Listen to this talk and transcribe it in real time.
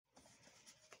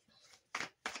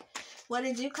What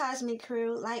it do, Cosmic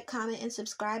Crew? Like, comment, and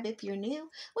subscribe if you're new.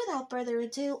 Without further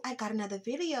ado, I got another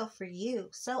video for you.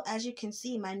 So, as you can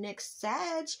see, my next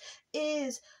Sag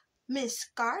is Miss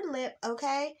Scarlet,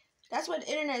 okay? That's what the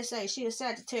internet says. She is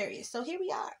Sagittarius. So, here we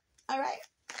are. All right?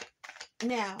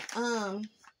 Now,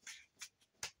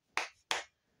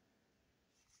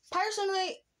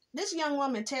 personally, this young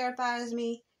woman terrifies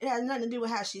me. It has nothing to do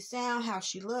with how she sound, how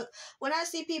she look. When I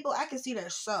see people, I can see their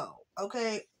soul,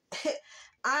 okay?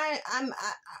 I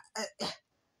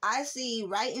see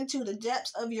right into the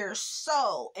depths of your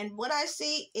soul, and what I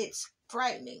see, it's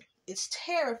frightening. It's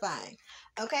terrifying,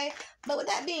 okay? But with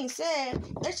that being said,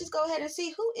 let's just go ahead and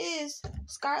see who is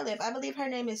Scarlet. I believe her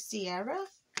name is Sierra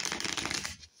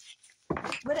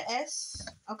with an S,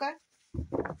 okay?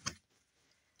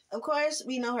 Of course,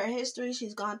 we know her history.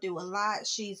 She's gone through a lot.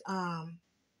 She's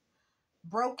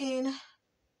broken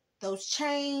those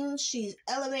chains. She's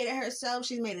elevated herself.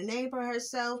 She's made a name for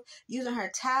herself using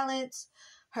her talents,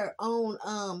 her own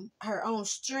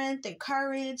strength and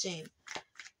courage, and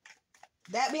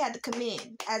that we have to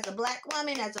commend as a black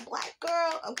woman, as a black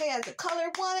girl, okay, as a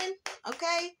colored woman,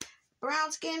 okay,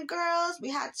 brown skinned girls,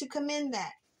 we have to commend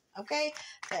that, okay.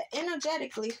 But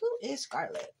energetically, who is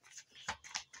Scarlet?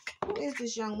 Who is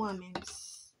this young woman?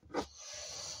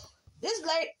 This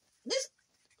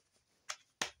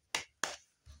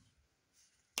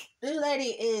lady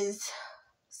is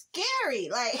scary.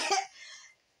 Like,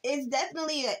 it's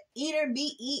definitely a eater,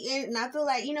 be eaten. And I feel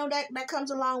like, you know, that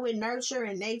comes along with nurture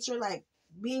and nature, like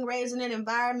being raised in an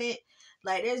environment.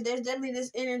 Like, there's definitely this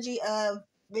energy of,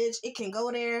 bitch, it can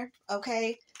go there,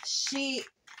 okay? She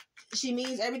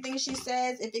means everything she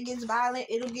says. If it gets violent,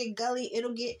 it'll get gully,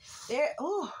 it'll get there.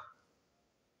 Oh.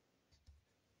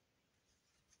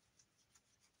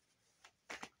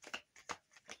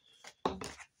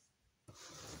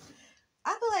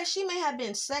 I feel like she may have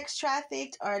been sex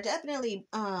trafficked or definitely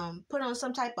put on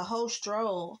some type of whole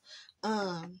stroll.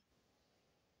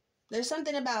 There's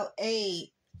something about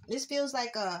this feels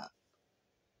like a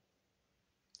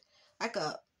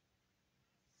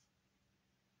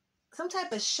some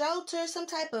type of shelter, some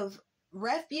type of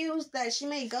refuge that she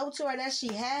may go to or that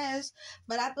she has.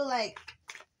 But I feel like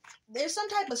there's some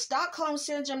type of Stockholm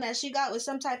syndrome that she got with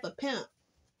some type of pimp.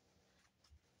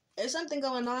 There's something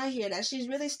going on here that she's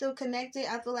really still connected.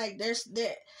 I feel like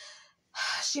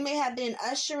she may have been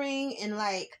ushering and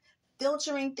like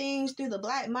filtering things through the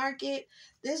black market.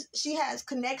 She has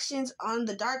connections on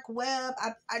the dark web.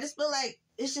 I just feel like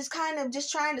it's just kind of just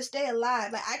trying to stay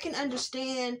alive. Like, I can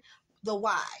understand the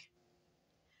why,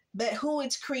 but who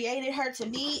it's created her to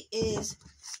be is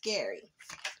scary.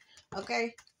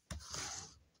 Okay.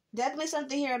 Definitely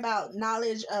something here about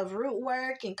knowledge of root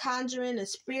work and conjuring and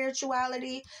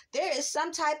spirituality. There is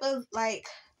some type of like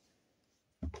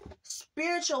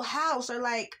spiritual house or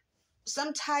like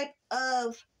some type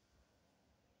of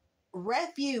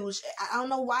refuge. I don't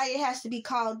know why it has to be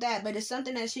called that, but it's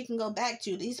something that she can go back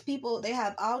to. These people, they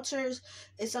have altars.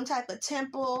 It's some type of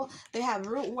temple. They have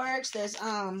root works. There's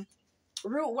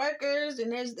root workers,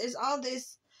 and there's all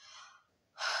this.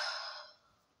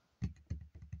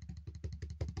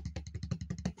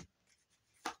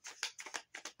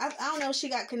 I don't know if she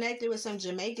got connected with some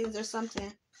Jamaicans or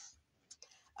something.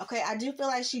 Okay, I do feel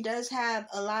like she does have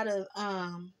a lot of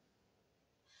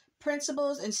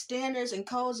principles and standards and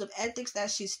codes of ethics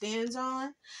that she stands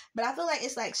on. But I feel like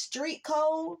it's like street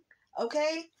code,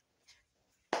 okay?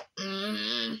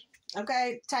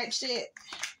 Okay, type shit.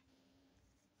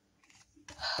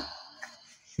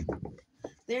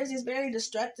 There's this very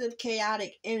destructive,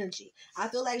 chaotic energy. I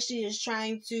feel like she is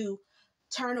trying to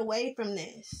turn away from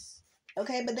this.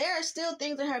 Okay, but there are still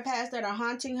things in her past that are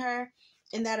haunting her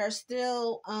and that are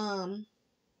still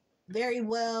very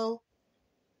well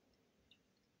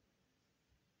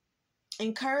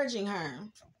encouraging her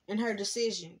in her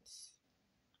decisions.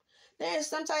 There is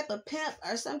some type of pimp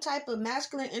or some type of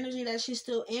masculine energy that she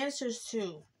still answers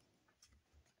to.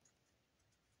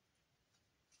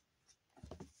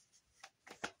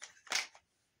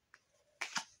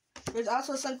 There's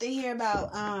also something here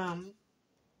about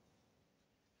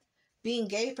being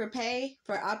gay for pay,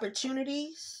 for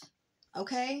opportunities,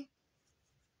 okay?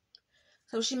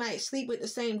 So she might sleep with the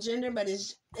same gender, but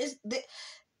this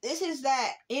is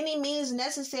that any means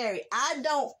necessary. I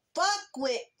don't fuck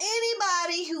with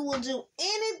anybody who will do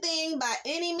anything by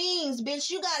any means.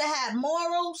 Bitch, you gotta have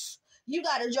morals. You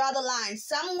gotta draw the line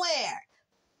somewhere.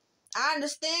 I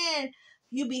understand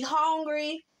you be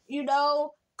hungry, you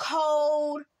know,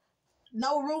 cold,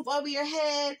 no roof over your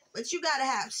head, but you gotta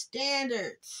have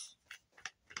standards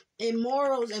and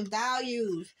morals and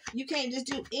values. You can't just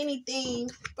do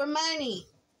anything for money.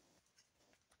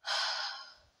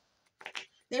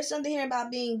 There's something here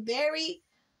about being very,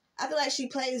 I feel like she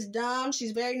plays dumb.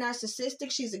 She's very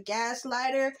narcissistic. She's a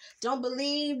gaslighter. Don't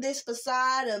believe this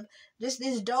facade of this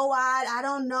doe-eyed, I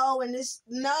don't know. And this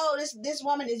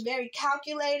woman is very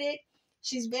calculated.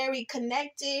 She's very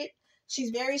connected.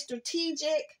 She's very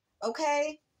strategic.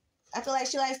 Okay? I feel like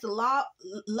she likes to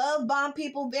love bomb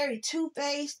people, very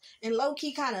two-faced and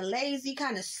low-key kind of lazy,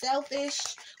 kind of selfish,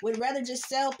 would rather just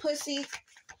sell pussy.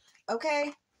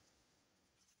 Okay?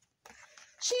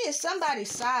 She is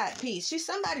somebody's side piece. She's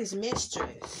somebody's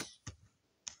mistress.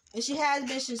 And she has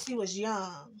been since she was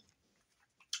young.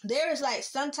 There is like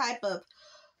some type of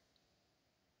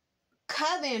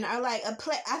coven or like a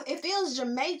play. It feels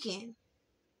Jamaican.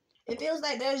 It feels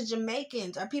like there's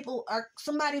Jamaicans or people or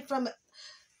somebody from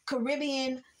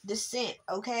Caribbean descent,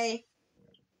 okay?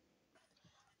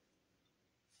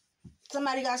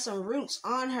 Somebody got some roots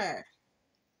on her.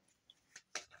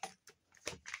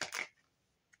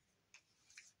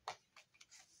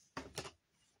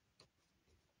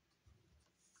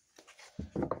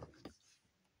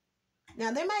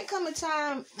 Now, there might come a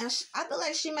time, I feel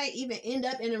like she might even end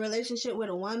up in a relationship with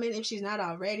a woman if she's not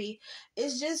already.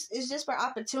 It's just for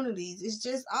opportunities. It's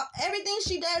just, everything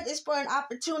she does is for an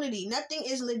opportunity. Nothing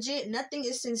is legit. Nothing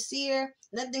is sincere.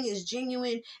 Nothing is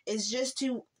genuine. It's just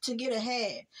to get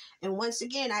ahead. And once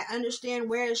again, I understand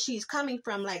where she's coming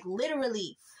from, like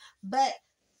literally. But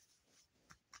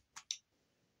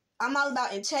I'm all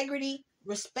about integrity,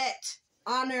 respect,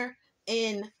 honor,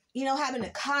 and having a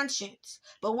conscience.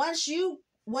 But once you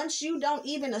don't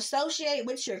even associate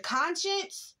with your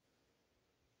conscience,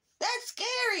 that's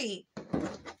scary.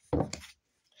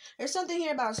 There's something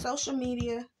here about social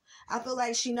media. I feel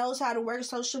like she knows how to work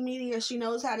social media. She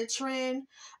knows how to trend.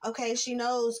 Okay, she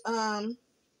knows,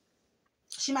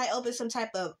 she might open some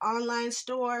type of online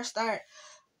store, start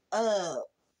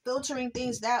filtering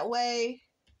things that way.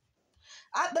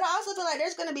 But I also feel like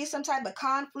there's going to be some type of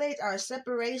conflict or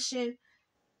separation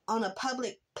on a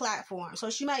public platform. So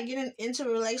she might get into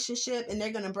a relationship and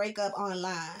they're going to break up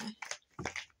online.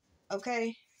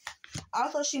 Okay?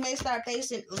 Also, she may start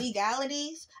facing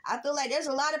legalities. I feel like there's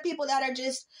a lot of people that are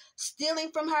just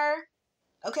stealing from her.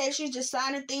 Okay? She's just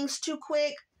signing things too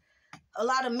quick. A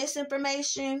lot of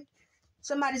misinformation.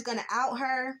 Somebody's going to out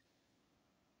her.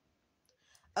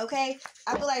 Okay?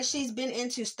 I feel like she's been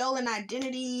into stolen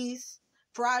identities,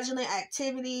 fraudulent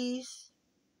activities.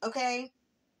 Okay?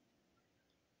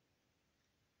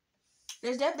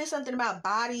 There's definitely something about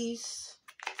bodies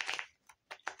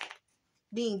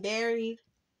being buried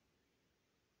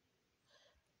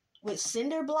with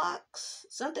cinder blocks.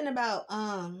 Something about,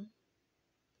 I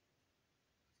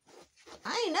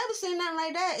ain't never seen nothing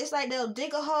like that. It's like they'll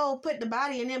dig a hole, put the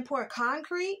body, and then pour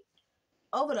concrete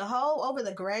over the hole, over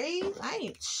the grave.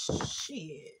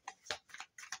 Shit.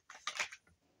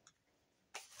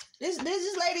 This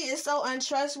lady is so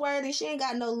untrustworthy. She ain't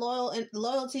got no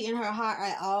loyalty in her heart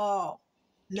at all.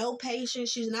 No patience.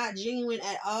 She's not genuine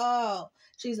at all.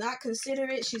 She's not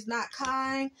considerate. She's not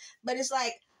kind. But it's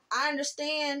like, I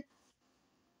understand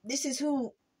this is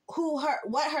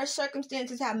what her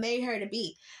circumstances have made her to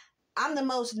be. I'm the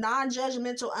most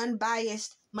non-judgmental,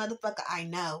 unbiased motherfucker I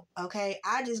know. Okay?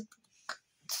 I just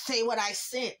say what I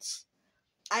sense.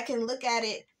 I can look at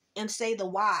it and say the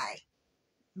why.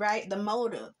 Right? The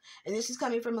motive. And this is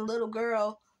coming from a little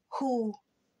girl who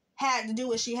had to do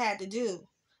what she had to do.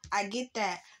 I get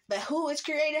that. But who it's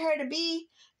created her to be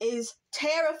is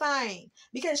terrifying.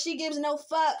 Because she gives no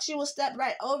fuck. She will step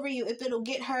right over you if it'll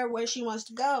get her where she wants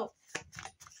to go.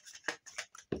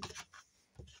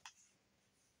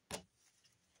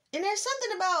 And there's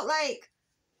something about, like,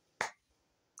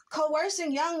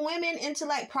 coercing young women into,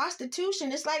 like,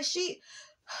 prostitution. It's like she...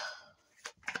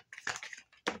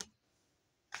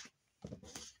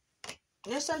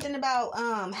 There's something about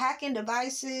hacking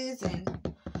devices and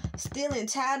stealing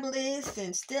tablets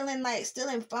and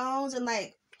stealing phones and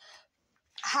like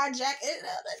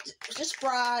just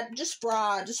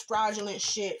fraudulent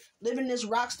shit. Living this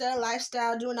rockstar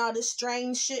lifestyle, doing all this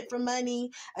strange shit for money,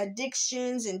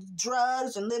 addictions and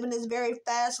drugs, and living this very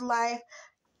fast life.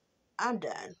 I'm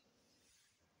done.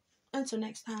 Until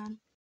next time.